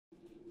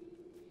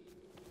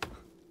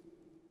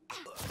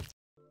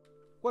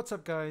What's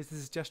up guys, this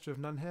is Gesture of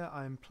None here.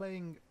 I'm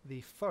playing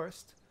the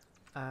Forest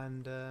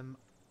and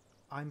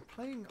I'm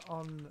playing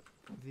on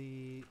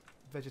the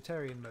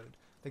vegetarian mode.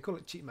 They call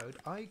it cheat mode.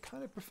 I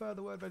kind of prefer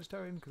the word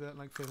vegetarian because I don't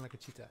like feeling like a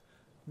cheater.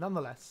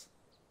 Nonetheless,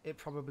 it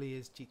probably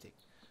is cheating.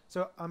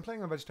 So I'm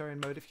playing on vegetarian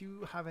mode. If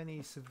you have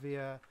any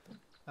severe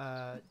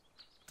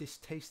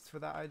distaste for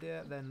that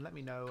idea, then let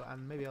me know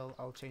and maybe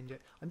I'll change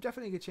it. I'm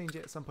definitely going to change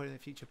it at some point in the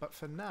future, but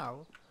for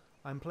now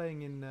I'm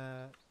playing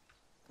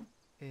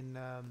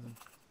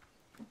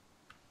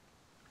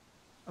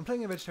I'm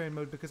playing in vegetarian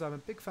mode because I'm a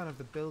big fan of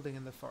the building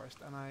in the forest,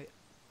 and I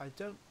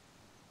don't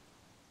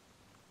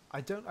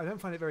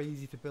find it very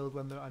easy to build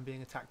when I'm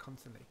being attacked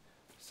constantly.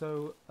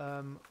 So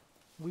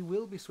we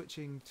will be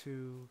switching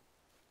to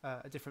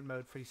a different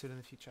mode pretty soon in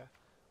the future,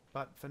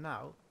 but for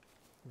now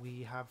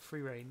we have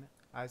free reign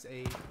as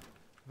a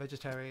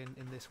vegetarian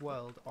in this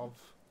world of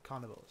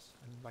carnivores,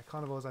 and by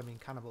carnivores I mean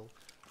cannibal,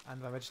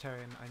 and by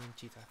vegetarian I mean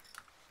cheetah.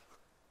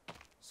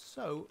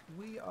 So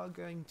we are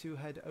going to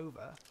head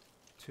over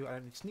to, I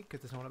don't need to sneak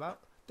because there's no one about.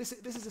 This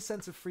is a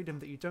sense of freedom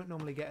that you don't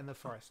normally get in the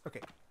forest.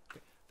 Okay.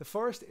 The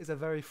forest is a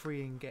very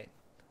freeing game,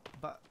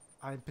 but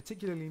I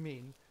particularly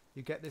mean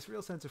you get this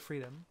real sense of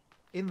freedom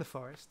in the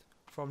forest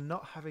from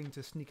not having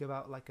to sneak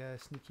about like a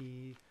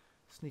sneaky-ton.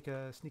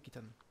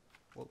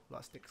 Well, a lot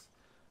of sticks.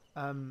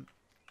 A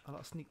lot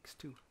of sneaks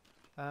too.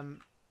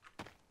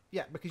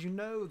 Yeah, because you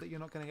know that you're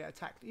not going to get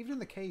attacked. Even in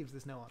the caves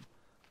there's no one.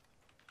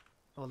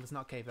 Well, there's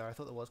not a cave there. I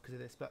thought there was because of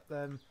this, but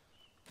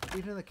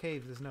even in the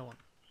caves there's no one.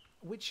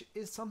 Which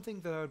is something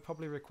that I would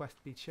probably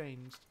request be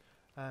changed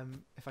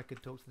if I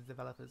could talk to the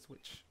developers,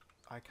 which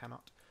I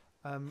cannot.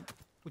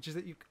 Which is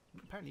that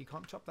apparently you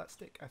can't chop that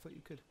stick. I thought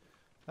you could.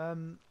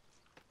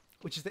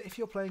 Which is that if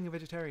you're playing a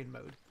vegetarian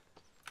mode,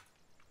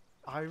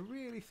 I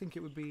really think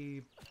it would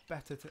be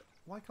better to...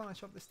 Why can't I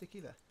chop the stick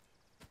either?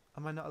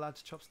 Am I not allowed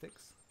to chop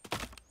sticks?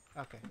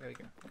 Okay, there we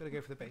go. Gotta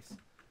go for the base.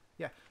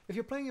 Yeah, if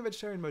you're playing a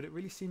vegetarian mode, it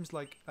really seems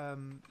like...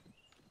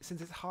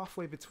 since it's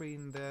halfway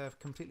between the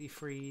completely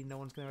free, no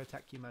one's going to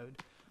attack you mode,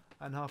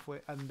 and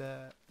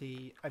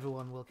the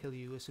everyone will kill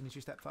you as soon as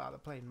you step foot out of the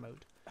plane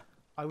mode,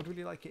 I would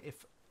really like it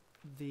if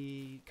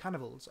the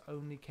cannibals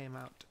only came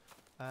out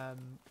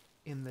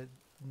in the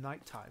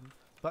night time,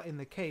 but in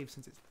the cave,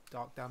 since it's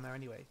dark down there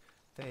anyway,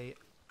 I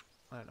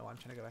don't know why I'm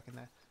trying to go back in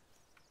there.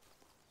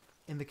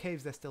 In the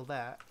caves, they're still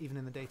there, even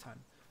in the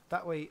daytime.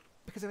 That way,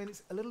 because I mean,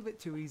 it's a little bit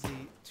too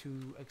easy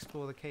to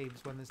explore the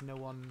caves when there's no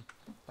one,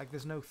 like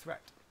there's no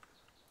threat.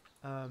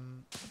 I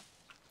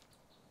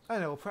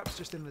don't know, or perhaps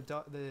just in the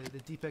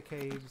deeper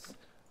caves.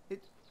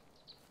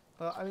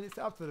 I mean, it's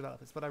up to the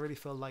developers, but I really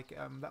feel like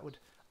that would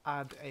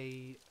add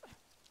a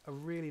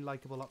really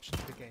likable option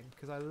to the game,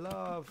 because I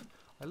love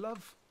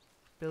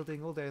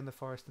building all day in the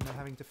forest and then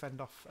having to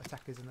fend off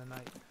attackers in the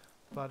night.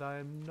 But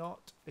I'm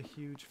not a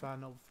huge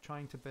fan of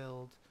trying to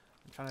build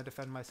and trying to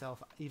defend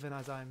myself, even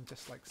as I'm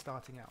just like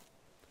starting out.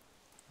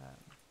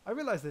 I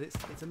realise that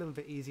it's a little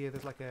bit easier.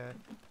 There's like a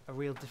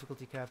real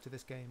difficulty curve to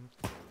this game.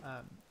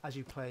 As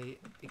you play,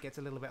 it gets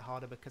a little bit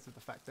harder because of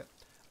the fact that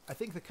I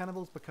think the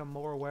cannibals become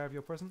more aware of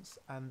your presence,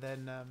 and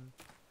then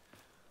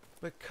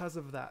because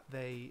of that,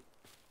 they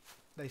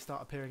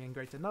start appearing in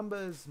greater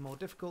numbers. More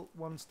difficult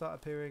ones start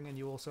appearing, and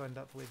you also end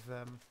up with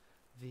the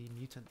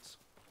mutants.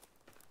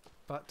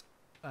 But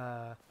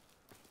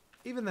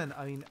even then,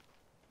 I mean,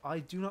 I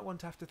do not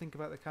want to have to think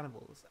about the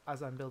cannibals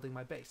as I'm building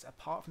my base,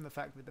 apart from the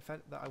fact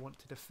that I want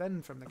to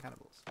defend from the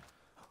cannibals.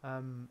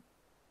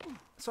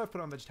 So I've put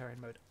it on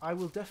vegetarian mode. I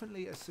will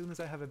definitely, as soon as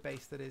I have a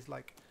base that is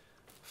like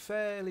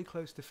fairly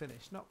close to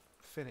finished, not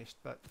finished,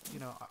 but you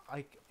know,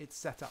 it's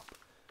set up,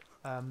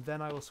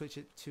 then I will switch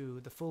it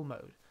to the full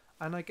mode.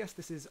 And I guess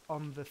this is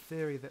on the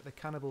theory that the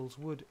cannibals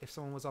would, if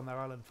someone was on their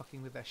island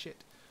fucking with their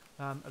shit,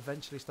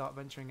 eventually start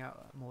venturing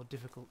out at more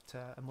difficult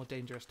and more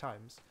dangerous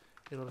times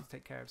in order to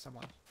take care of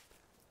someone.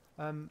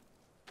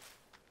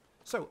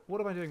 So,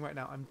 what am I doing right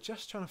now? I'm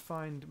just trying to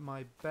find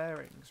my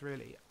bearings,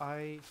 really.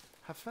 I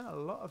have spent a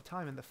lot of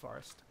time in the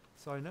forest,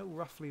 so I know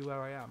roughly where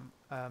I am,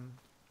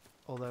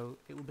 although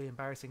it will be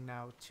embarrassing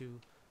now to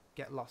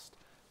get lost.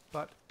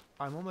 But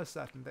I'm almost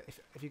certain that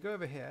if you go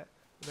over here,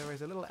 there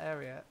is a little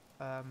area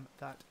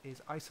that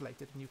is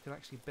isolated, and you can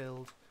actually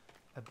build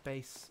a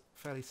base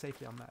fairly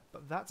safely on that.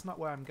 But that's not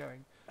where I'm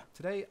going.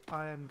 Today,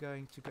 I am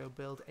going to go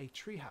build a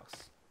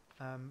treehouse.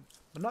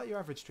 But not your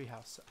average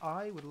treehouse.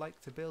 I would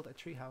like to build a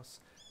treehouse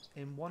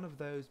in one of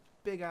those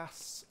big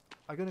ass...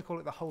 I'm going to call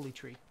it the holy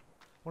tree.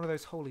 One of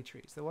those holy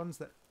trees. The ones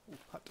that... Ooh,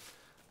 hut.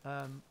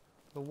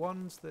 The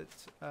ones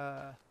that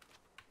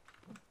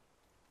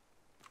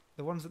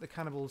the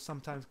cannibals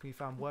sometimes can be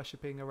found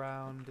worshipping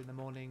around in the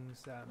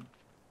mornings.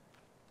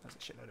 That's a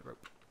shitload of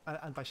rope.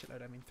 And by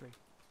shitload I mean 3.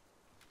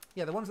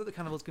 Yeah, the ones that the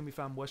cannibals can be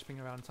found worshipping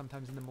around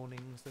sometimes in the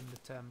mornings, and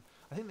that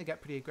I think they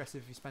get pretty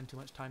aggressive if you spend too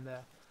much time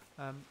there.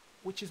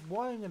 Which is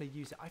why I'm going to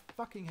use it. I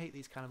fucking hate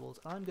these cannibals.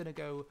 I'm going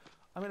to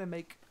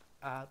make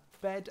a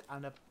bed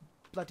and a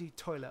bloody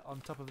toilet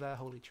on top of their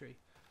holy tree.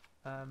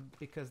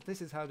 Because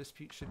this is how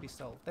disputes should be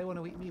solved. They want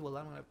to eat me, well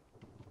I'm going to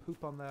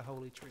poop on their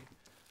holy tree.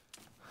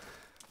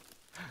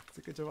 It's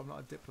a good job I'm not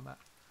a diplomat.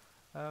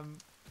 I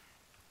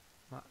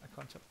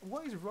can't chop.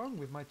 What is wrong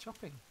with my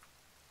chopping?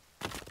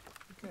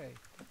 Okay.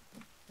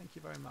 Thank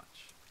you very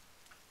much.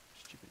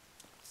 Stupid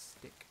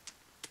stick.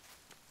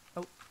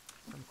 Oh,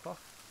 some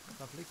cloth.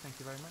 Lovely, thank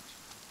you very much.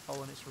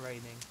 Oh, and it's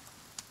raining.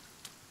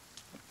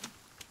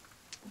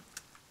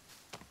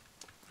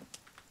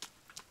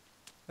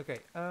 Okay,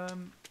 I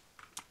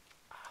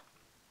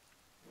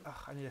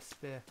need a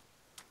spear.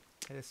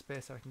 I need a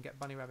spear so I can get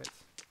bunny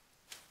rabbits.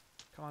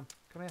 Come on,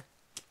 come here.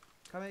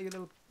 Come here, you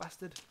little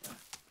bastard.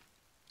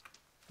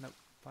 Nope,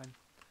 fine.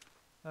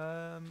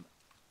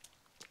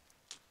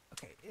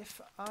 Okay, if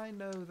I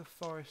know the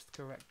forest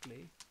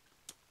correctly,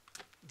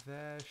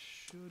 there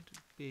should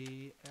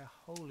be a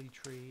holy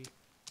tree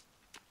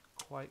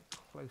quite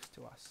close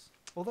to us.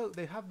 Although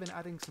they have been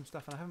adding some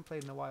stuff, and I haven't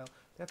played in a while,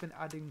 they have been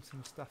adding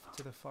some stuff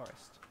to the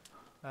forest,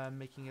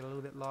 making it a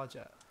little bit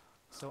larger.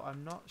 So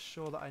I'm not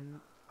sure that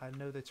I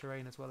know the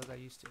terrain as well as I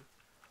used to.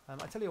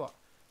 I tell you what,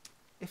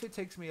 if it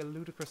takes me a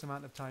ludicrous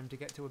amount of time to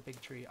get to a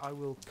big tree, I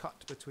will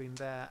cut between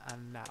there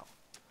and now.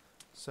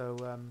 So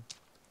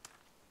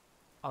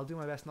I'll do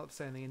my best not to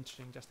say anything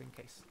interesting just in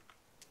case.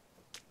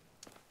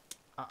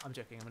 I'm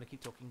joking, I'm going to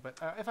keep talking, but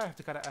if I have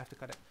to cut it, I have to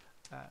cut it.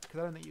 Because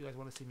I don't think you guys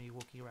want to see me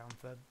walking around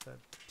for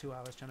 2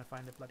 hours trying to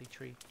find a bloody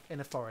tree in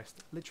a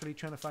forest. Literally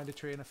trying to find a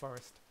tree in a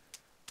forest.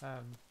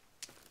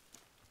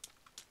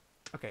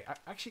 Okay,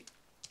 actually,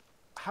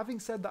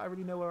 having said that I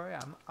really know where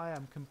I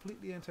am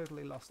completely and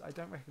totally lost. I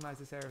don't recognise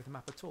this area of the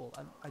map at all.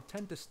 And I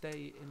tend to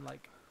stay in,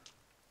 like,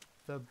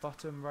 the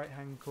bottom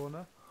right-hand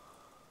corner.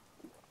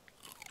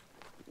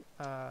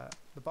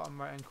 The bottom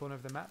right-hand corner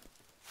of the map.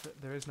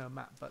 There is no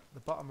map, but the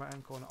bottom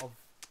right-hand corner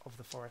of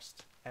the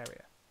forest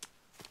area.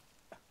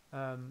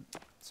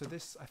 So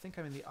this, I think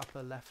I'm in the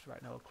upper left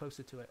right now, or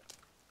closer to it.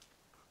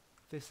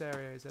 This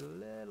area is a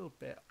little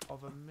bit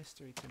of a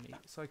mystery to me,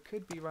 so I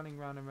could be running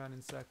round and round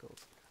in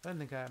circles. I don't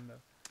think I am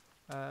though.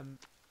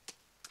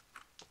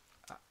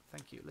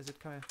 Thank you, lizard,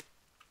 come here.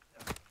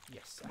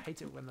 Yes, I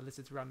hate it when the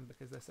lizards run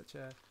because they're such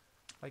a,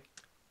 like,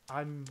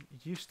 I'm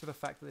used to the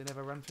fact that they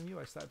never run from you.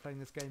 I started playing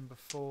this game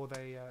before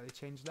they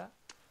changed that.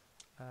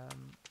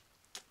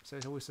 So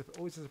it's always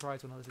a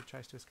surprise when a lizard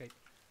tries to escape.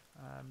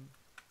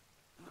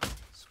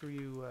 Screw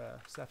you,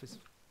 Surface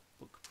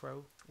Book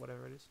Pro,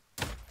 whatever it is.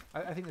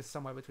 I think this is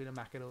somewhere between a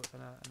Mac and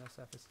a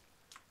Surface.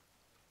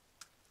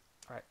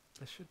 Alright,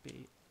 there should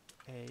be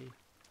a...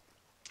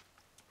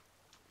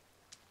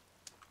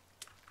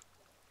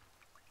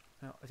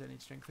 No, I don't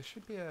need strength. There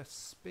should be a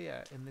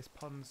spear in this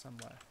pond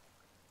somewhere.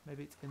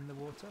 Maybe it's in the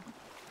water?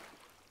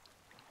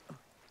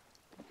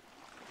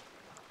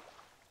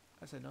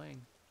 That's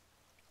annoying.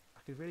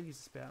 I could really use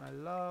the spear, and I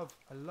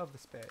love the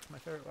spear. It's my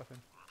favourite weapon.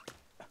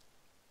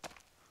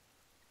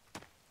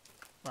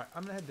 Right,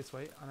 I'm gonna head this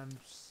way, and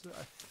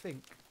I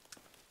think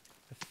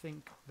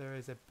there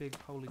is a big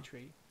holy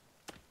tree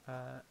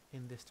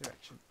in this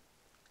direction.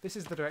 This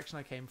is the direction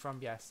I came from.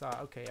 Yes.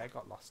 Okay, I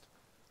got lost.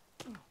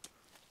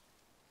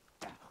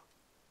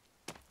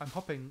 I'm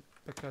hopping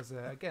because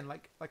again,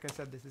 like I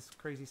said, there's this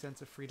crazy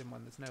sense of freedom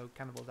when there's no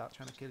cannibals out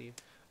trying to kill you.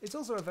 It's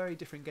also a very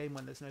different game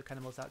when there's no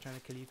cannibals out trying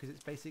to kill you because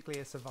it's basically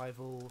a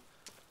survival,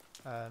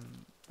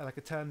 like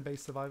a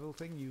turn-based survival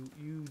thing.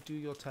 You do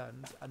your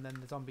turns, and then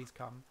the zombies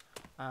come,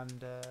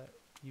 and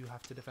you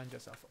have to defend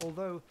yourself.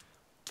 Although,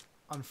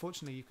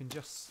 unfortunately, you can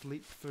just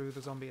sleep through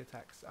the zombie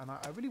attacks, and I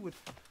really would...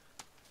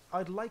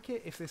 I'd like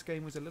it if this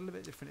game was a little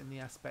bit different in the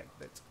aspect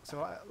that...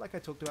 So, like I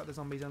talked about, the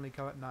zombies only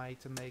go at night,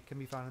 and they can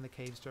be found in the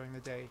caves during the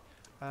day.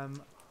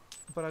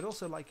 But I'd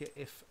also like it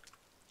if,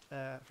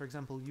 for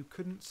example, you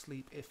couldn't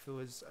sleep if there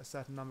was a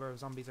certain number of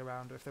zombies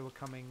around, or if they were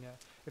coming...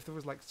 if there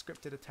was, like,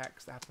 scripted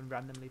attacks that happened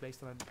randomly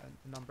based on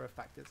a number of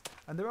factors.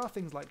 And there are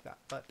things like that,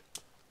 but...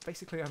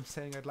 Basically, I'm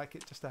saying I'd like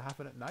it just to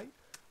happen at night.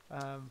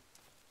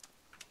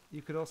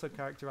 You could also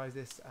characterize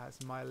this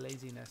as my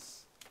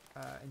laziness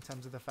in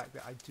terms of the fact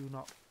that I do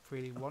not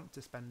really want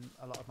to spend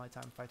a lot of my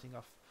time fighting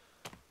off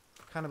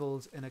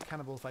cannibals in a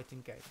cannibal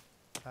fighting game.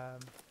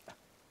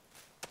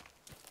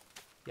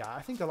 Yeah,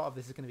 I think a lot of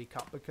this is going to be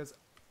cut because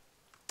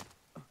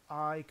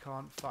I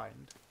can't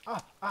find...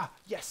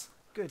 Yes!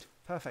 Good.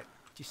 Perfect.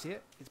 Do you see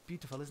it? It's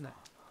beautiful, isn't it?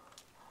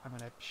 I'm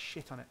going to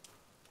shit on it.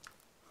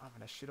 I'm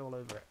going to shit all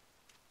over it.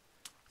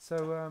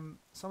 So,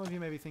 some of you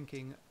may be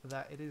thinking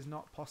that it is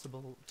not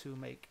possible to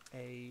make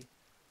a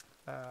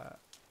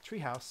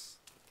treehouse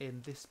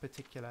in this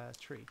particular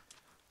tree.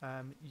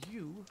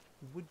 You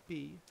would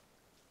be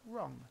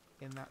wrong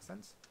in that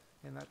sense,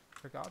 in that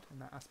regard, in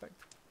that aspect,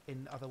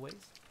 in other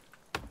ways.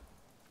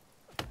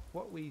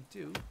 What we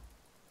do,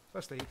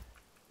 firstly,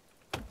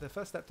 the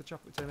first step to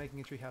making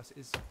a treehouse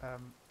is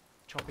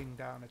chopping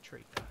down a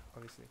tree,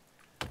 obviously.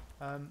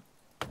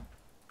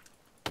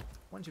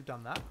 Once you've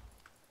done that,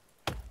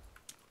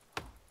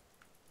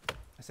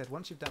 I said,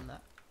 once you've done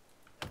that,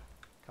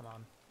 come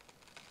on.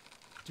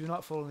 Do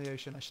not fall in the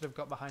ocean. I should have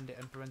got behind it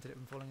and prevented it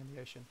from falling in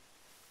the ocean.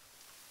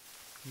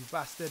 You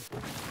bastard.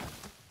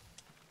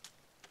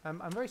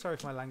 I'm very sorry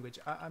for my language.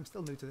 I'm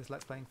still new to this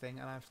Let's Playing thing,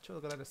 and I've still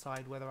got to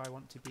decide whether I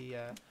want to be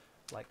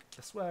like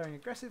the swearing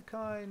aggressive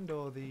kind,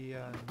 or the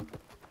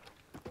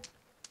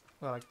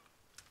well,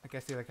 I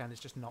guess the other kind is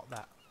just not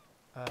that.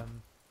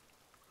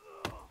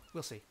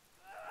 We'll see.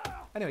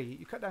 Anyway,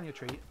 you cut down your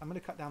tree. I'm going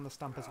to cut down the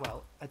stump as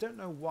well. I don't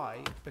know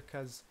why,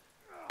 because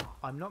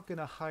I'm not going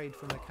to hide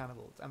from the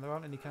cannibals, and there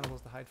aren't any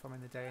cannibals to hide from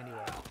in the day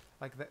anyway.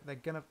 Like, they're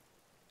going to...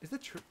 Is there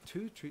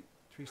two tree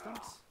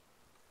stumps?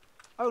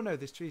 Oh no,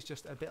 this tree's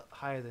just a bit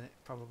higher than it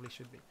probably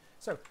should be.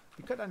 So,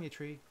 you cut down your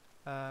tree.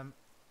 You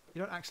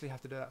don't actually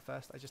have to do that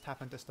first. I just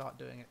happened to start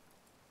doing it.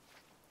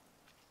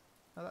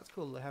 Oh, that's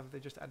cool. They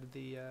just added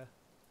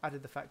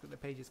the fact that the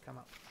pages come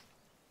up.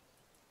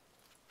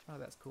 Oh,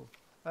 that's cool.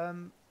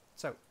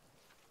 So,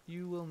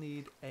 you will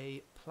need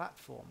a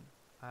platform,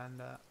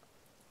 and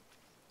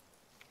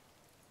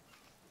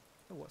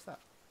oh, what's that?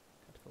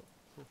 Catapult.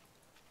 Cool.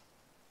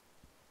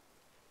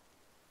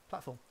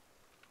 Platform.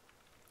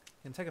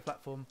 You can take a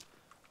platform,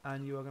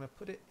 and you are going to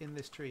put it in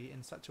this tree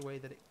in such a way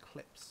that it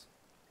clips.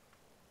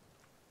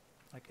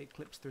 Like it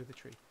clips through the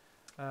tree.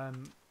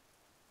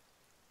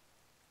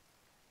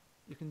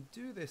 You can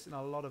do this in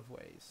a lot of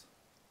ways.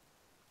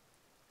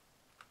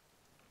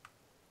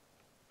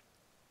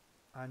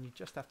 And you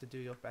just have to do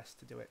your best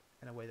to do it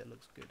in a way that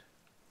looks good.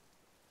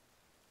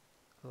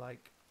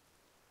 Like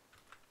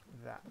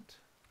that.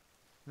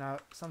 Now,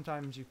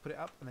 sometimes you put it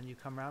up and then you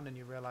come around and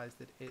you realise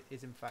that it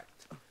is in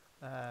fact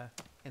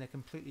in a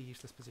completely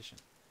useless position.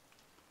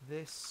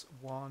 This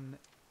one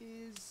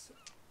is...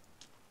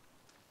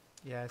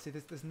 Yeah, see,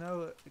 there's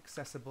no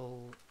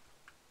accessible...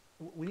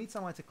 We need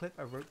somewhere to clip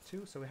a rope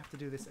to, so we have to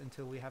do this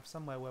until we have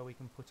somewhere where we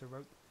can put a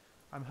rope.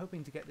 I'm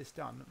hoping to get this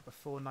done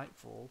before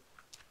nightfall,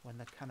 when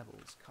the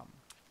cannibals come.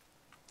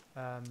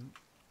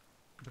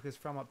 Because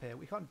from up here,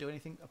 we can't do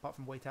anything apart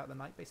from wait out the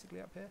night,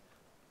 basically, up here.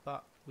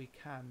 But we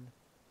can,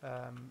 you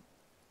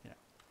know,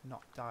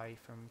 not die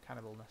from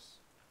cannibalness.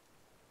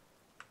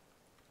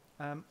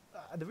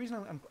 The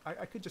reason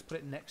I could just put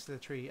it next to the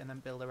tree and then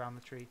build around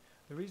the tree.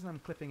 The reason I'm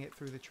clipping it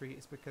through the tree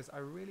is because I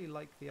really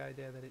like the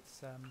idea that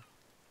it's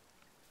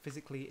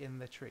physically in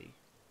the tree.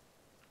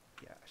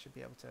 Yeah, I should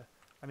be able to...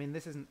 I mean,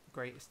 this isn't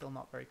great. It's still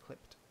not very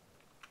clipped.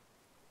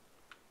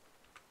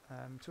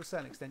 To a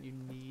certain extent, you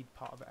need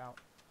part of it out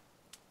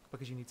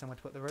because you need somewhere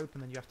to put the rope,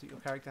 and then your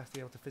character has to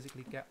be able to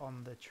physically get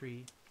on the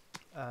tree.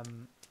 I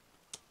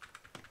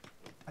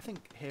think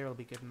here will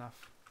be good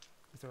enough.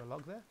 Is there a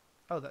log there?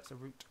 Oh, that's a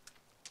root.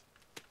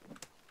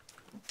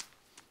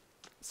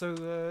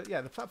 So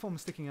yeah, the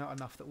platform's sticking out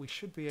enough that we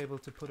should be able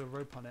to put a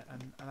rope on it,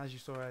 and as you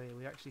saw earlier,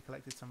 we actually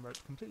collected some rope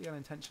completely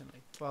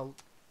unintentionally. Well,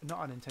 not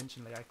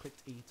unintentionally, I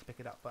clicked E to pick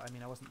it up, but I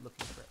mean I wasn't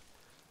looking for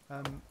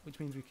it. Which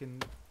means we can,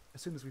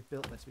 as soon as we've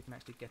built this, we can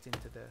actually get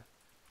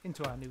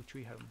into our new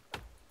tree home.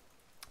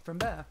 From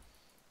there,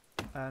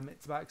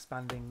 it's about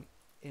expanding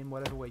in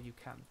whatever way you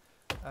can.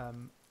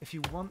 If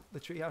you want the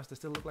treehouse to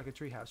still look like a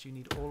treehouse, you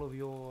need all of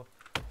your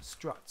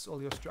struts,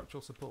 all your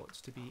structural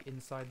supports to be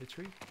inside the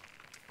tree.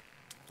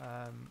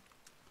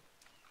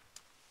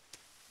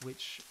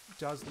 Which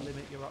does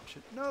limit your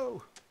option.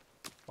 No!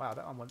 Wow,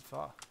 that one went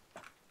far.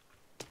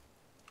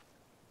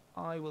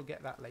 I will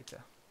get that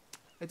later.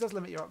 It does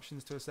limit your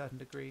options to a certain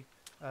degree,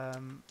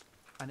 and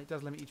it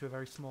does limit you to a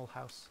very small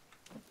house.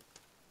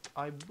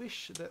 I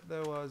wish that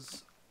there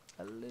was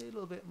a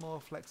little bit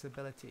more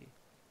flexibility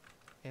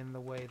in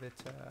the way that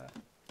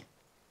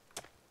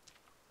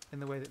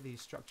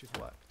these structures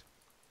worked.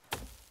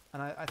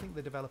 And I think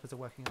the developers are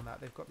working on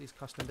that. They've got these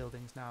custom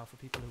buildings now for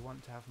people who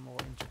want to have more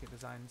intricate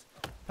designs.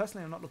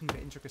 Personally, I'm not looking for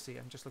intricacy.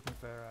 I'm just looking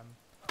for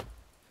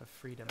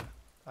freedom.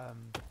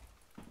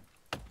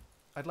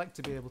 I'd like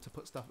to be able to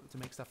put stuff to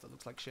make stuff that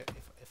looks like shit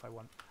if I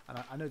want.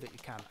 And I know that you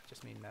can. I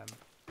just mean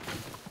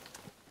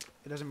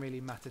it doesn't really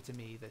matter to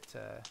me that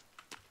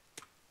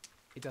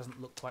it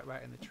doesn't look quite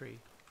right in the tree.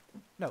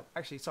 No,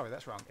 actually, sorry,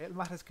 that's wrong. It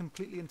matters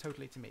completely and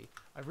totally to me.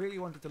 I really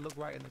want it to look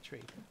right in the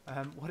tree.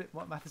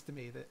 What matters to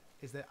me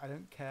is that I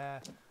don't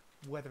care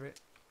whether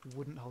it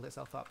wouldn't hold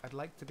itself up. I'd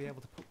like to be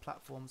able to put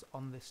platforms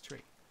on this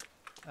tree.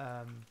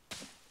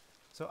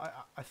 So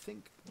I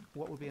think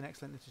what would be an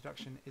excellent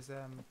introduction is...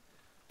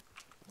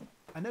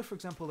 I know, for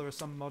example, there are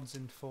some mods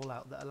in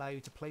Fallout that allow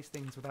you to place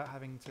things without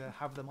having to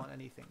have them on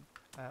anything.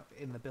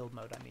 In the build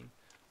mode, I mean.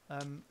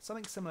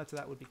 Something similar to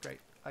that would be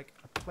great. Like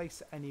a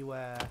place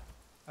anywhere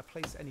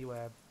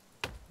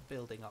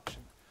building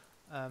option.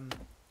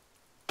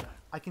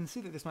 I can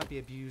see that this might be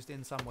abused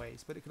in some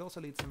ways, but it could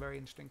also lead to some very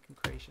interesting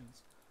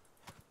creations.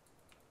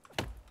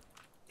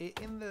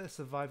 In the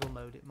survival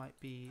mode, it might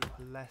be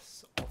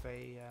less of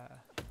a...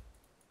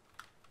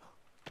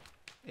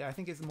 yeah, I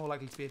think it's more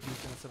likely to be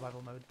abused in the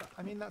survival mode. But,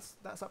 I mean, that's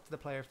up to the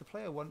player. If the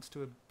player wants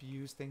to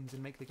abuse things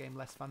and make the game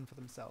less fun for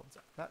themselves,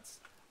 that's...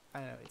 I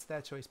don't know, it's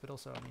their choice, but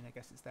also, I mean, I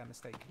guess it's their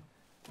mistake.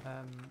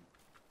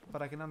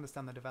 But I can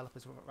understand the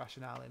developers'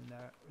 rationale in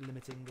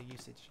limiting the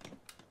usage.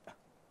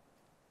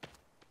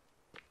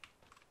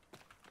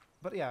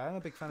 But yeah, I'm a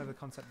big fan of the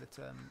concept that,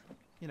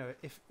 you know,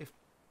 if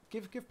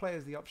give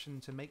players the option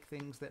to make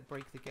things that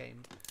break the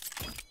game.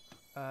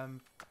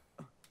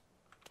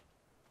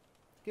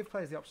 Give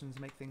players the option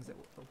to make things that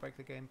will break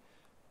the game.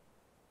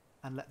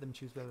 and let them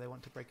choose whether they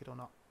want to break it or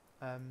not.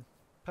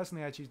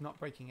 Personally, I choose not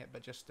breaking it,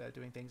 but just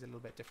doing things a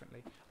little bit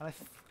differently. And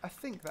I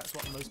think that's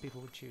what most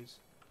people would choose.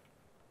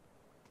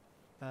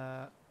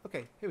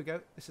 Okay, here we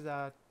go. This is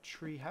our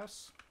tree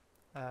house.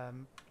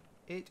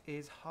 It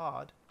is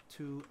hard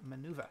to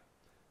maneuver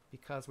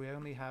because we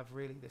only have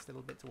really this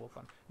little bit to walk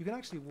on. You can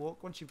actually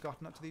walk, once you've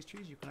gotten up to these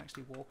trees, you can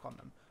actually walk on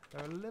them.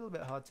 They're a little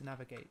bit hard to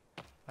navigate.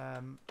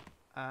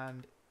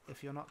 And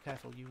if you're not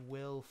careful, you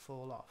will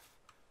fall off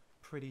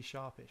pretty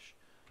sharpish.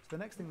 So the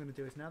next thing we're going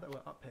to do is, now that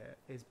we're up here,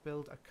 is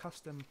build a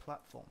custom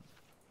platform.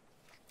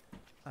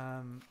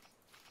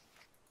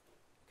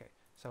 Okay,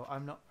 so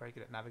I'm not very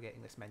good at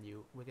navigating this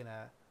menu. We're going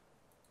to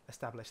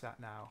establish that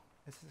now.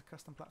 Is this a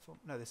custom platform?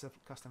 No, this is a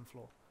custom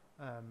floor.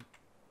 Oh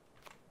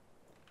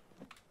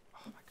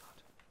my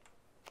god.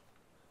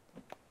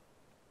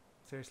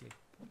 Seriously.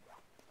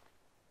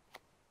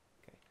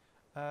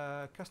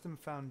 Okay. Custom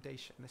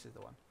foundation. This is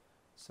the one.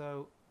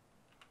 So,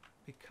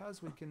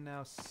 because we can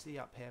now see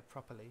up here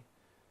properly,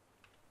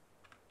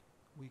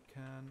 we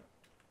can...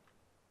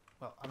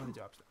 Well, I'm going to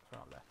do up from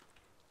up there.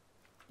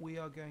 We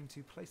are going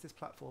to place this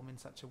platform in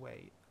such a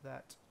way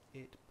that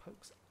it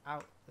pokes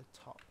out the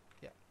top.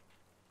 Yeah.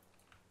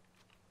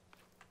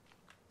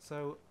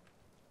 So,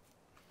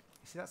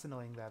 you see, that's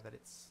annoying there that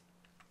it's...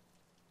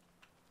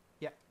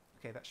 Yeah,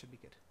 okay, that should be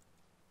good.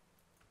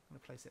 I'm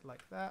going to place it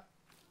like that.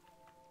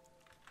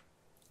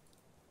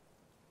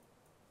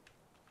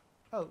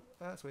 Oh,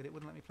 that's weird, it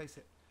wouldn't let me place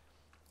it.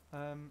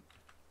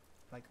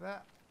 Like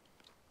that.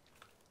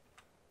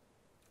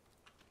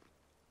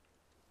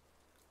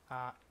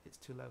 Ah, it's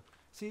too low.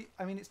 See,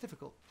 I mean, it's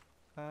difficult.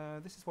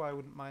 This is why I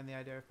wouldn't mind the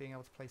idea of being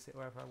able to place it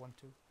wherever I want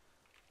to.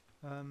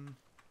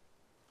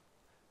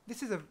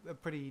 This is a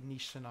pretty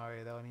niche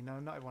scenario, though. I mean,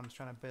 not everyone's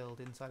trying to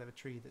build inside of a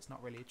tree that's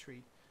not really a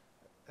tree.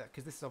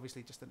 Because this is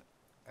obviously just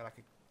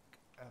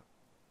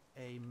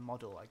a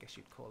model, I guess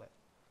you'd call it.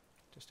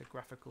 Just a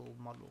graphical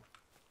model.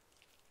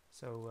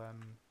 So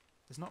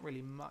there's not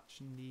really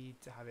much need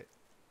to have it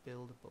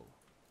buildable.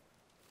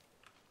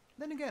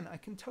 Then again, I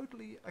can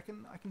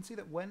see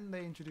that when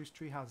they introduce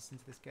tree houses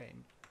into this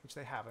game, which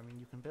they have, I mean,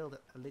 you can build a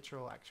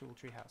literal actual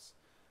tree house.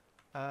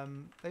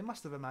 They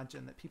must have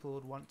imagined that people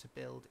would want to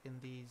build in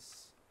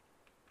these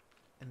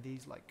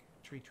like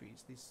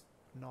trees, these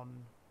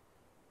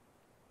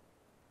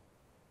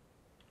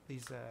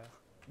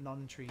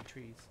non-tree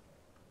trees,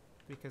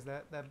 because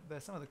they're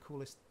some of the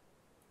coolest.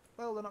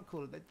 Well, they're not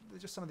cool. They're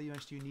just some of the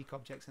most unique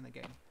objects in the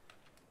game.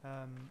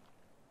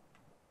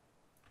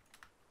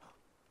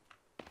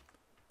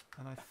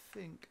 And I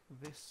think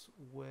this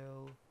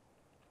will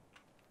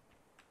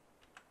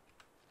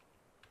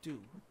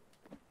do.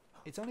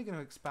 It's only going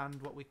to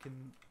expand what we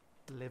can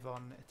live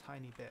on a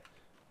tiny bit,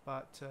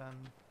 but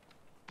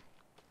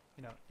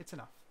you know, it's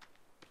enough.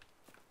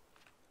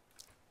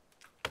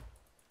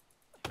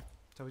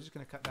 So we're just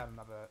going to cut down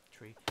another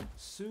tree.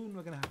 Soon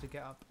we're going to have to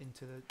get up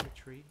into the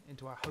tree,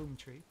 into our home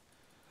tree,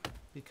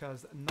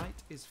 because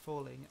night is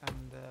falling,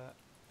 and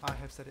I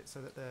have set it so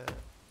that the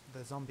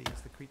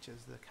zombies, the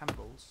creatures, the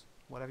cannibals,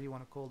 whatever you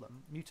want to call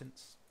them,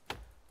 mutants,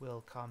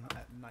 will come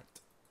at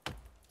night.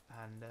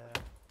 And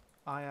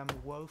I am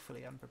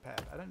woefully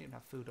unprepared. I don't even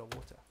have food or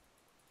water.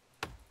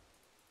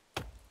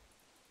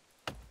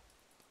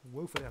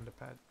 Woefully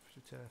unprepared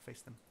to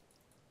face them.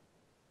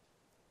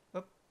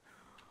 Oh,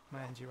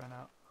 my energy ran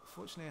out.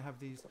 Fortunately, I have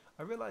these.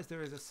 I realise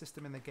there is a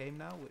system in the game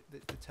now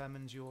that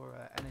determines your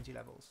energy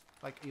levels,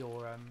 like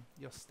your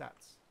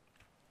stats.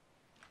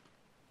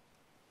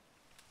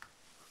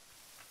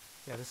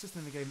 Yeah, the system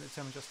in the game that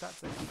determines your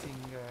stats. Like eating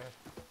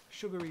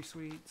sugary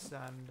sweets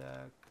and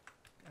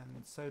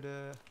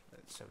soda.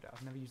 Soda.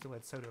 I've never used the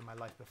word soda in my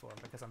life before,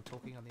 and because I'm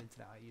talking on the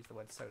internet, I use the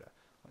word soda.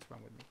 What's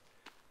wrong with me?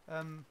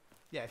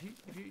 Yeah, if you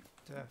eat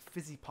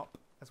fizzy pop,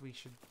 as we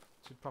should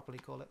properly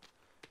call it,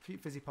 if you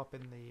eat fizzy pop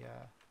in the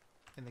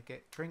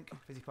drink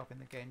fizzy pop in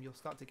the game, you'll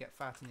start to get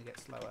fat and you get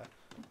slower.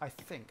 I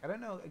think. I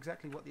don't know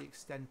exactly what the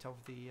extent of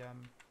the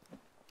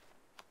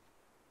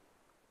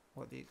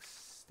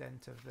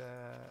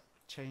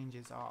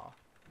changes are,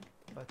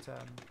 but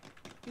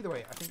either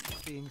way, I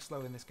think being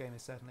slow in this game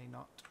is certainly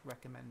not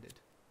recommended.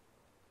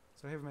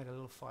 So here we made a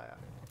little fire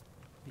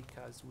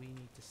because we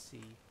need to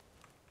see.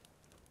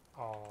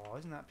 Oh,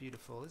 isn't that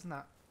beautiful? Isn't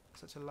that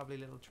such a lovely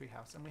little tree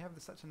house? And we have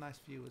such a nice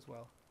view as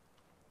well.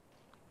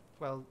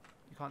 Well,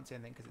 you can't see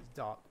anything because it's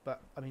dark,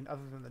 but I mean,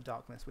 other than the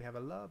darkness, we have a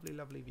lovely,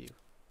 lovely view.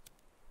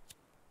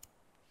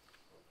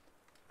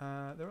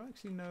 There are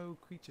actually no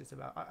creatures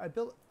about. I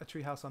built a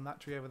tree house on that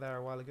tree over there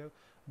a while ago,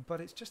 but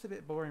it's just a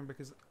bit boring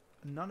because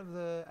none of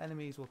the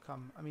enemies will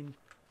come. I mean,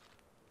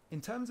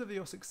 in terms of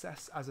your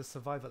success as a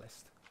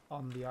survivalist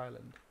on the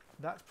island,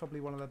 that's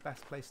probably one of the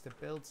best places to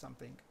build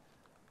something,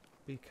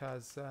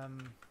 because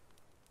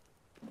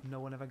no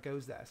one ever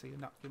goes there, so you're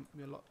not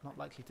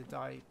likely to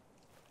die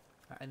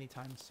at any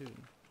time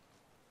soon.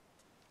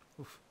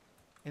 Oof.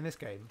 In this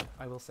game,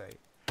 I will say,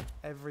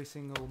 every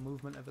single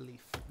movement of a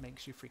leaf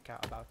makes you freak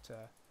out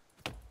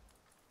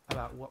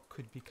about what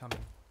could be coming.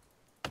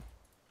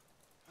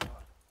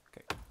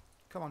 Okay,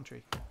 come on,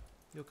 tree.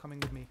 You're coming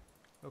with me.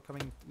 You're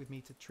coming with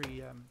me to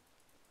tree...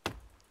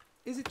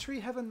 is it tree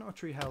heaven or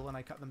tree hell when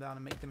I cut them down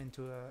and make them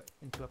into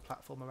a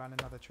platform around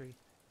another tree?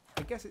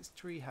 I guess it's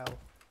tree hell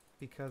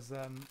because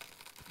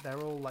they're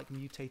all like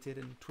mutated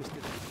and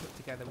twisted and put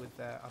together with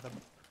the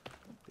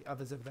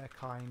others of their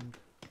kind.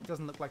 It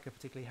doesn't look like a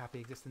particularly happy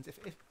existence.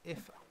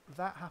 If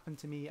that happened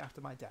to me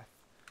after my death,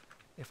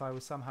 if I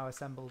was somehow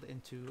assembled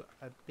into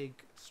a big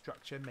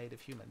structure made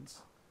of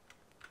humans,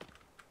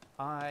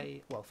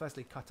 well,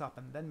 firstly cut up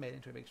and then made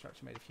into a big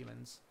structure made of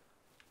humans,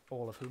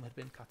 all of whom had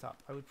been cut up,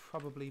 I would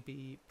probably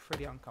be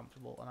pretty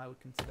uncomfortable, and I would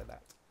consider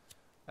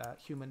that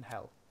human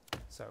hell.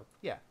 So,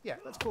 yeah,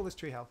 let's call this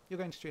tree hell. You're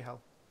going to tree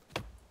hell.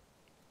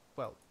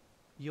 Well,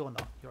 you're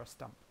not. You're a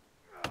stump.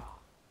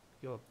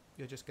 You're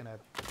just going to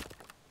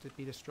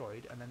be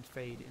destroyed and then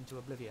fade into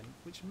oblivion,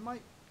 which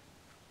might...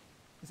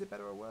 Is it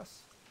better or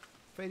worse?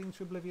 Fading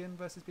to oblivion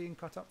versus being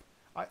cut up?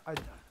 I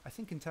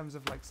think in terms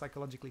of, like,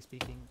 psychologically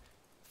speaking,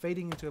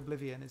 fading into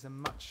oblivion is a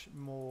much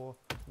more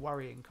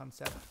worrying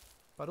concept.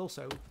 But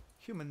also,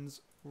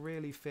 humans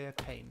really fear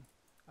pain,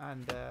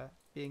 and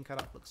being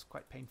cut up looks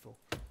quite painful.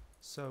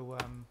 So,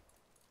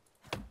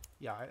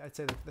 yeah, I'd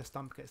say that the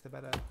stump gets the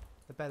better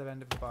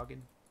end of the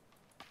bargain.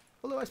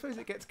 Although I suppose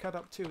it gets cut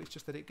up too. It's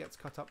just that it gets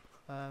cut up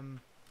and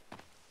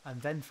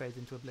then fades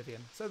into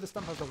oblivion. So the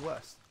stump has the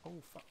worst. Oh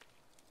fuck!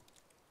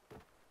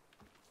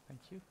 Thank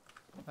you.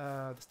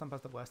 The stump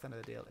has the worst end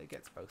of the deal. It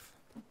gets both.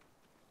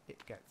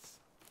 It gets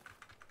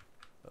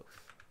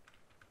both.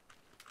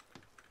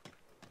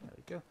 There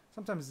we go.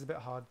 Sometimes it's a bit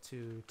hard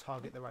to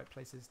target the right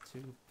places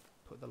to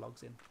put the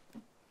logs in.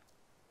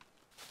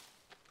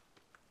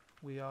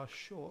 We are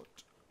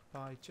short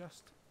by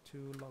just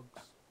 2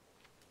 logs.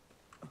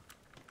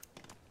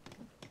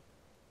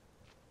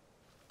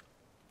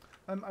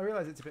 I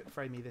realise it's a bit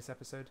framey this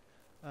episode.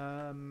 I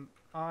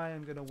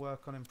am going to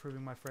work on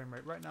improving my frame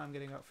rate. Right now I'm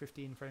getting about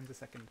 15 frames a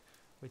second,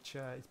 which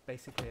is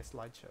basically a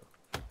slideshow.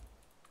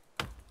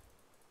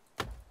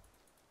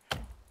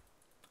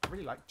 I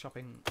really like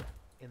chopping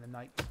in the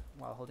night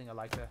while holding a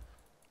lighter.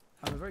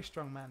 I'm a very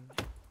strong man.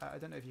 I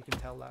don't know if you can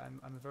tell that.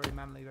 I'm a very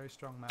manly, very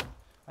strong man.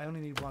 I only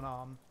need 1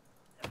 arm,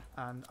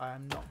 and I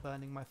am not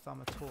burning my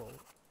thumb at all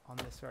on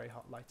this very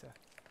hot lighter.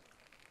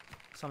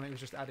 Something was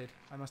just added.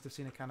 I must have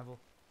seen a cannibal.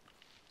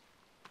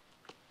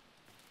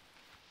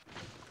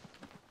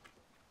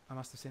 I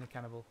must have seen a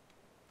cannibal.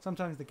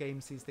 Sometimes the game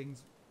sees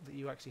things that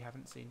you actually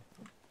haven't seen.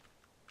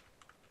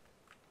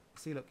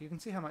 See, look, you can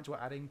see how much we're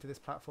adding to this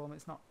platform.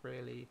 It's not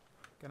really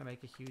going to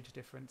make a huge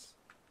difference.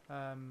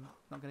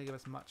 Not going to give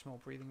us much more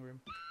breathing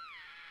room.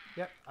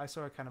 Yep, I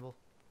saw a cannibal.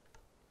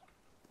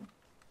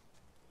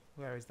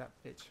 Where is that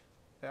bitch?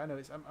 I know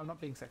I'm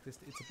not being sexist.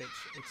 It's a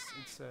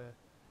bitch.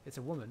 It's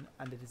a woman,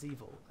 and it is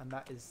evil, and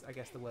that is, I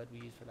guess, the word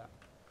we use for that.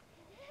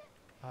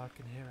 I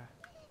can hear her.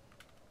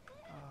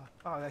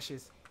 Oh, there she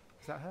is.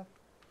 Is that her?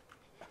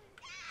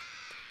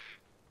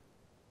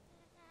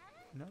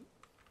 No.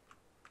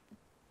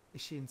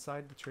 Is she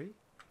inside the tree?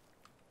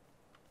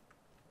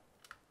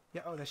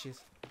 Yeah. Oh, there she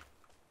is.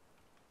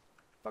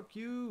 Fuck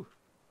you.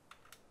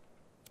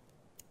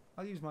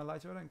 I'll use my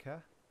lighter. I don't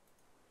care.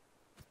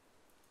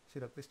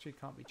 See, look, this tree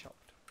can't be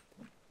chopped.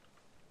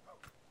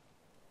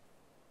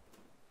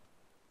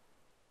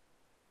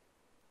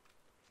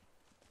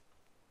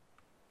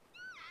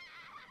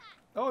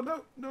 Oh,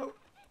 no, no,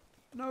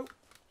 no,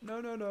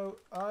 no, no, no.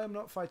 I am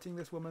not fighting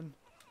this woman.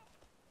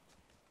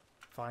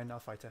 Fine, I'll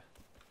fight her.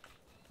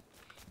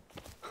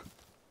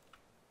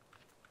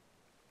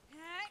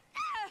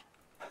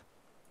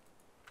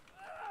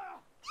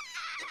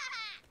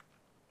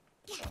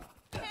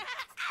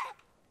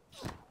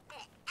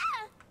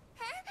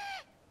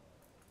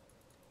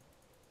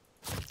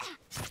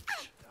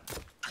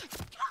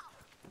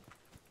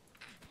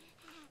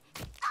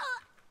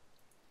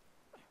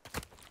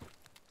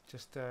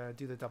 Just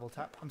do the double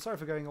tap. I'm sorry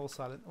for going all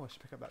silent. Oh, I should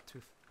pick up that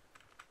tooth.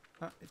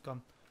 Ah, it's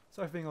gone.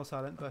 Sorry for being all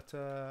silent, but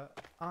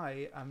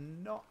I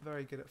am not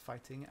very good at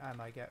fighting,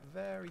 and I get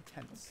very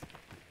tense.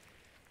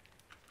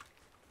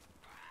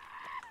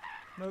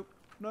 Nope.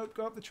 Nope,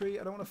 go up the tree.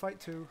 I don't want to fight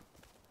too.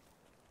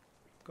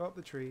 Go up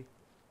the tree.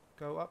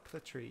 Go up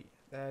the tree.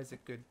 There's a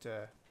good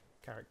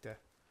character.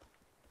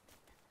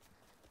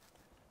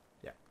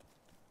 Yeah.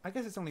 I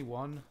guess it's only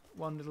one.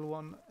 One little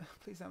one.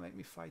 Please don't make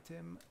me fight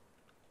him.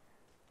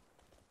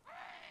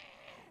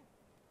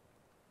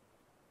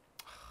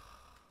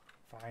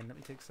 Fine, let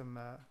me take some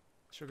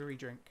sugary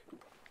drink.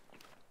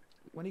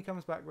 When he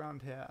comes back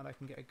round here and I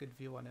can get a good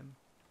view on him,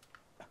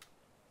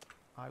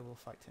 I will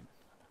fight him.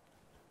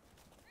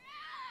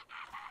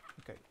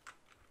 Okay.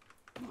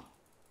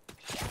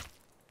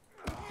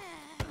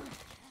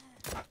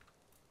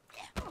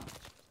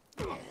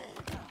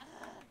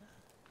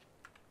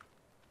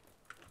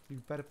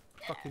 You better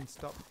fucking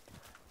stop.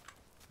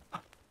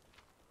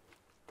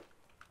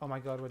 Oh my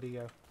god, where'd he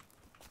go?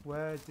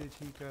 Where did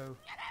he go?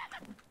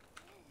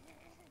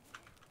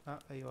 Ah,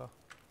 there you are.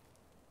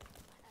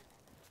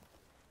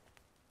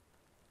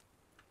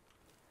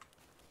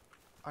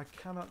 I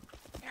cannot...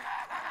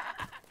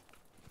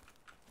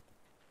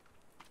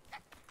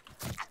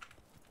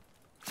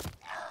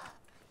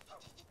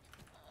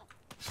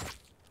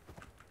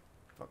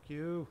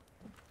 you.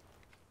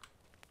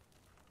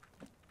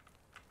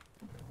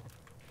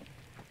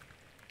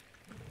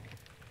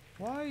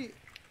 Why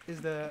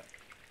is there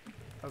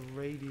a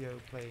radio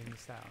playing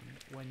sound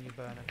when you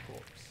burn a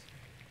corpse?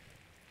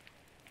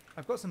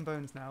 I've got some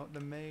bones now. The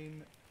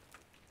main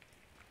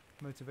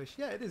motivation...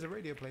 Yeah, it is a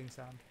radio playing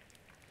sound.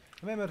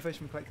 The main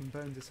motivation for collecting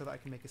bones is so that I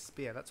can make a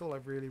spear. That's all I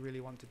really,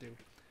 really want to do.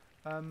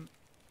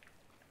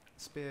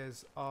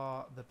 Spears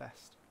are the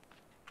best.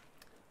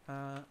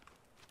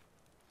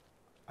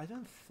 I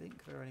don't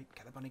think there are any...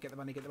 Get the bunny, get the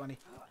bunny, get the bunny.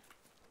 Oh.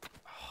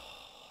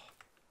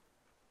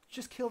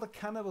 Just kill the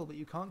cannibal, but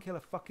you can't kill a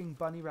fucking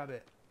bunny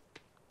rabbit.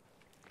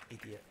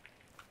 Idiot.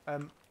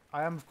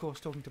 I am, of course,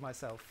 talking to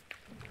myself.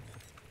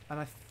 And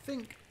I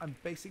think I'm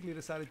basically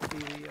decided to be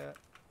the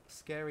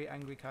scary,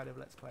 angry kind of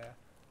Let's Player.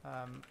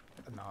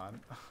 No, I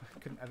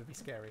couldn't ever be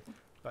scary.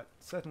 But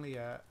certainly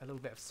a little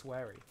bit of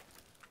sweary.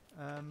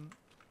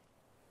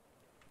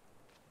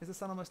 Is the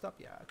sun almost up?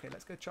 Yeah, okay,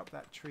 let's go chop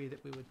that tree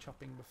that we were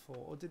chopping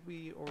before. Or did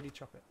we already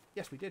chop it?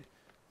 Yes, we did.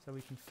 So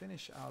we can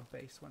finish our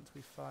base once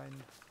we find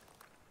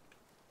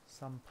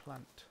some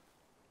plant.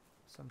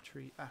 Some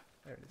tree. Ah,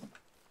 there it is.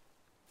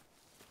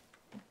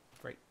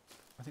 Great.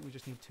 I think we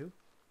just need 2.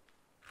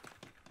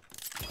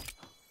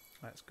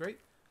 That's great.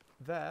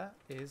 There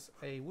is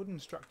a wooden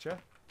structure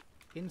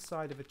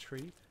inside of a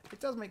tree. It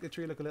does make the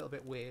tree look a little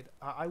bit weird.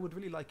 I would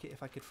really like it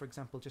if I could, for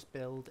example, just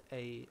build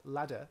a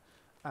ladder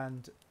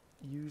and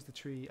use the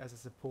tree as a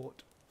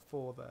support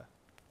for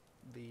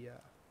the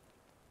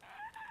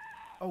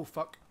oh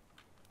fuck,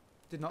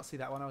 did not see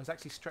that one. I was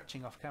actually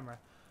stretching off camera.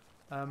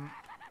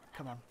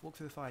 Come on, walk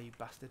through the fire, you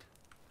bastard.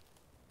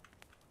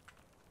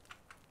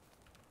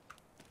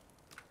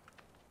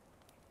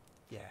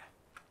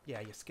 Yeah,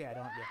 you're scared,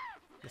 aren't you?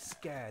 You're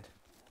scared.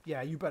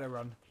 Yeah, you better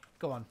run.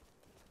 Go on.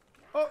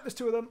 Oh, there's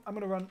 2 of them. I'm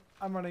gonna run.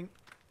 I'm running.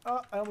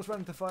 Oh, I almost ran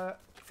into fire.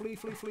 Flee,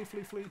 flee, flee,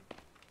 flee, flee.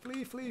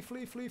 Flee, flee,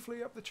 flee, flee,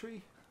 flee up the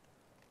tree.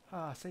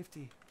 Ah,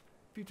 safety.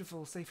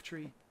 Beautiful, safe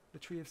tree. The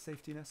tree of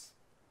safetiness.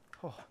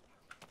 Oh,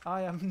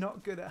 I am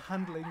not good at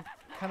handling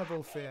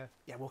cannibal fear.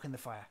 Yeah, walk in the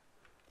fire.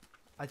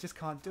 I just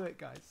can't do it,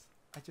 guys.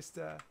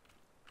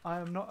 I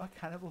am not a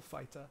cannibal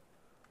fighter.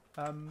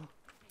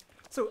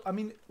 So, I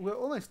mean, we're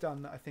almost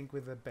done, I think,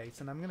 with the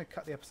base, and I'm going to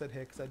cut the episode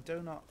here because I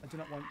do not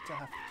want to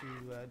have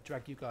to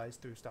drag you guys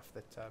through stuff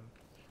that,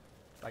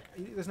 like,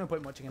 there's no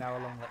point watching an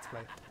hour-long Let's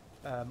Play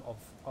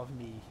of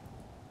me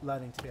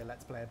learning to be a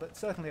Let's Player, but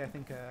certainly I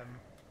think,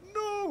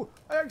 no!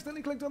 I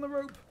accidentally clicked on the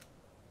rope!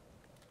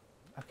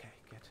 Okay,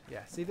 good.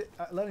 Yeah, see,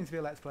 learning to be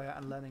a Let's Player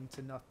and learning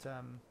to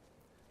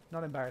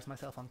not embarrass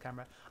myself on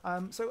camera.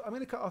 So I'm going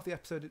to cut off the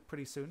episode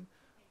pretty soon.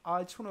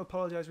 I just want to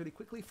apologise really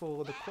quickly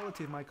for the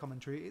quality of my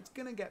commentary. It's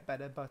going to get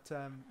better, but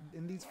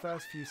in these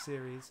first few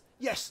series...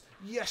 Yes!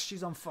 Yes,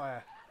 she's on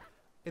fire!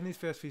 In these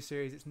first few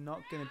series, it's not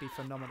going to be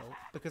phenomenal,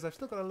 because I've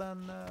still got to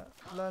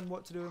learn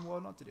what to do and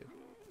what not to do.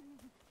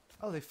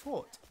 Oh, they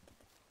fought.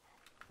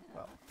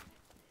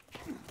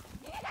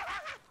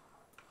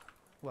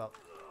 Well,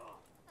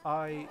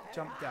 I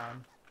jumped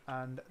down,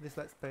 and this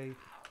Let's Play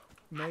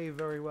may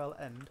very well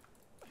end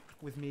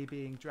with me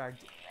being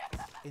dragged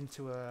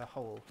into a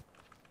hole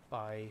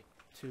by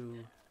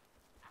 2...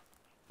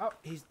 Oh,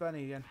 he's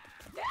burning again.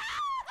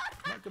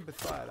 Not good with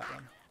fire, that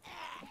one.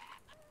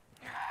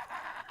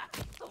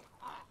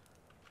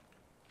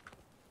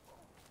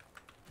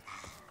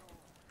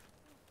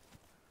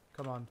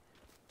 Come on.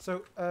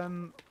 So,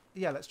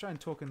 yeah, let's try and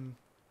talk and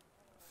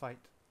fight.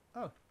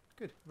 Oh,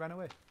 good. Ran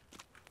away.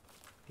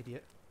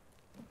 Idiot.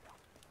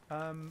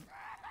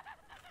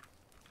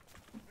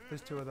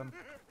 There's 2 of them.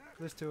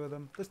 There's 2 of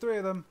them. There's 3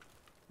 of them.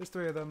 There's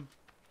 3 of them.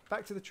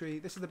 Back to the tree.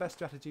 This is the best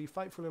strategy.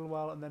 Fight for a little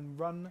while and then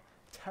run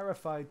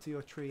terrified to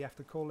your tree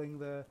after calling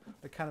the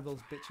cannibals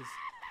bitches.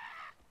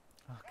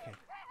 Okay.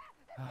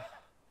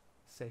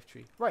 Safe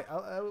tree. Right,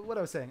 what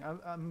I was saying.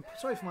 I'm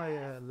sorry for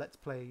my Let's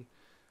Play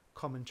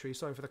commentary.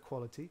 Sorry for the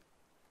quality.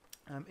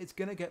 It's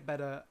going to get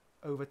better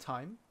over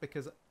time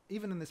because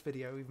even in this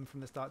video, even from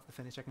the start to the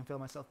finish, I can feel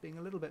myself being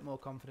a little bit more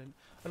confident,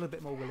 a little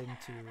bit more willing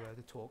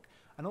to talk,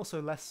 and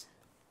also less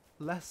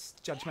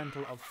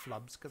judgmental of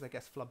flubs, because I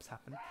guess flubs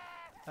happen.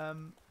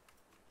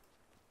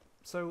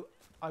 So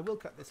I will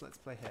cut this Let's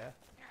Play here.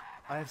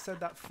 I have said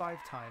that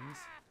 5 times.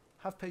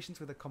 Have patience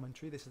with the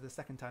commentary. This is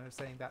the 2nd time of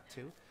saying that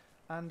too.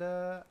 And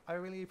I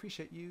really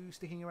appreciate you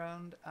sticking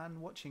around and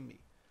watching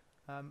me.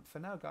 For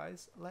now,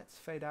 guys, let's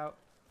fade out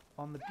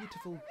on the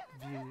beautiful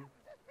view.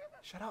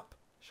 Shut up!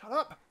 Shut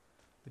up!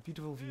 The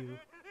beautiful view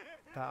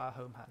that our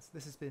home has.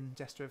 This has been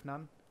Jester of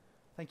None.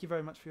 Thank you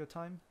very much for your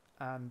time.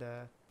 And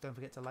don't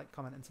forget to like,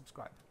 comment and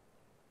subscribe.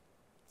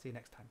 See you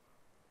next time.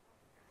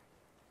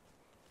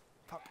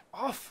 Fuck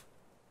off!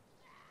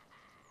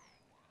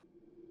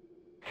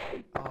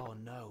 Oh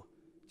no.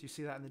 Do you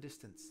see that in the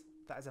distance?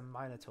 That is a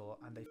Minotaur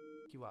and they f***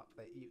 you up.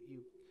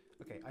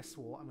 Okay, I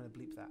swore. I'm going to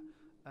bleep that.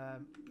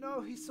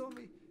 No, he saw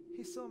me.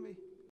 He saw me.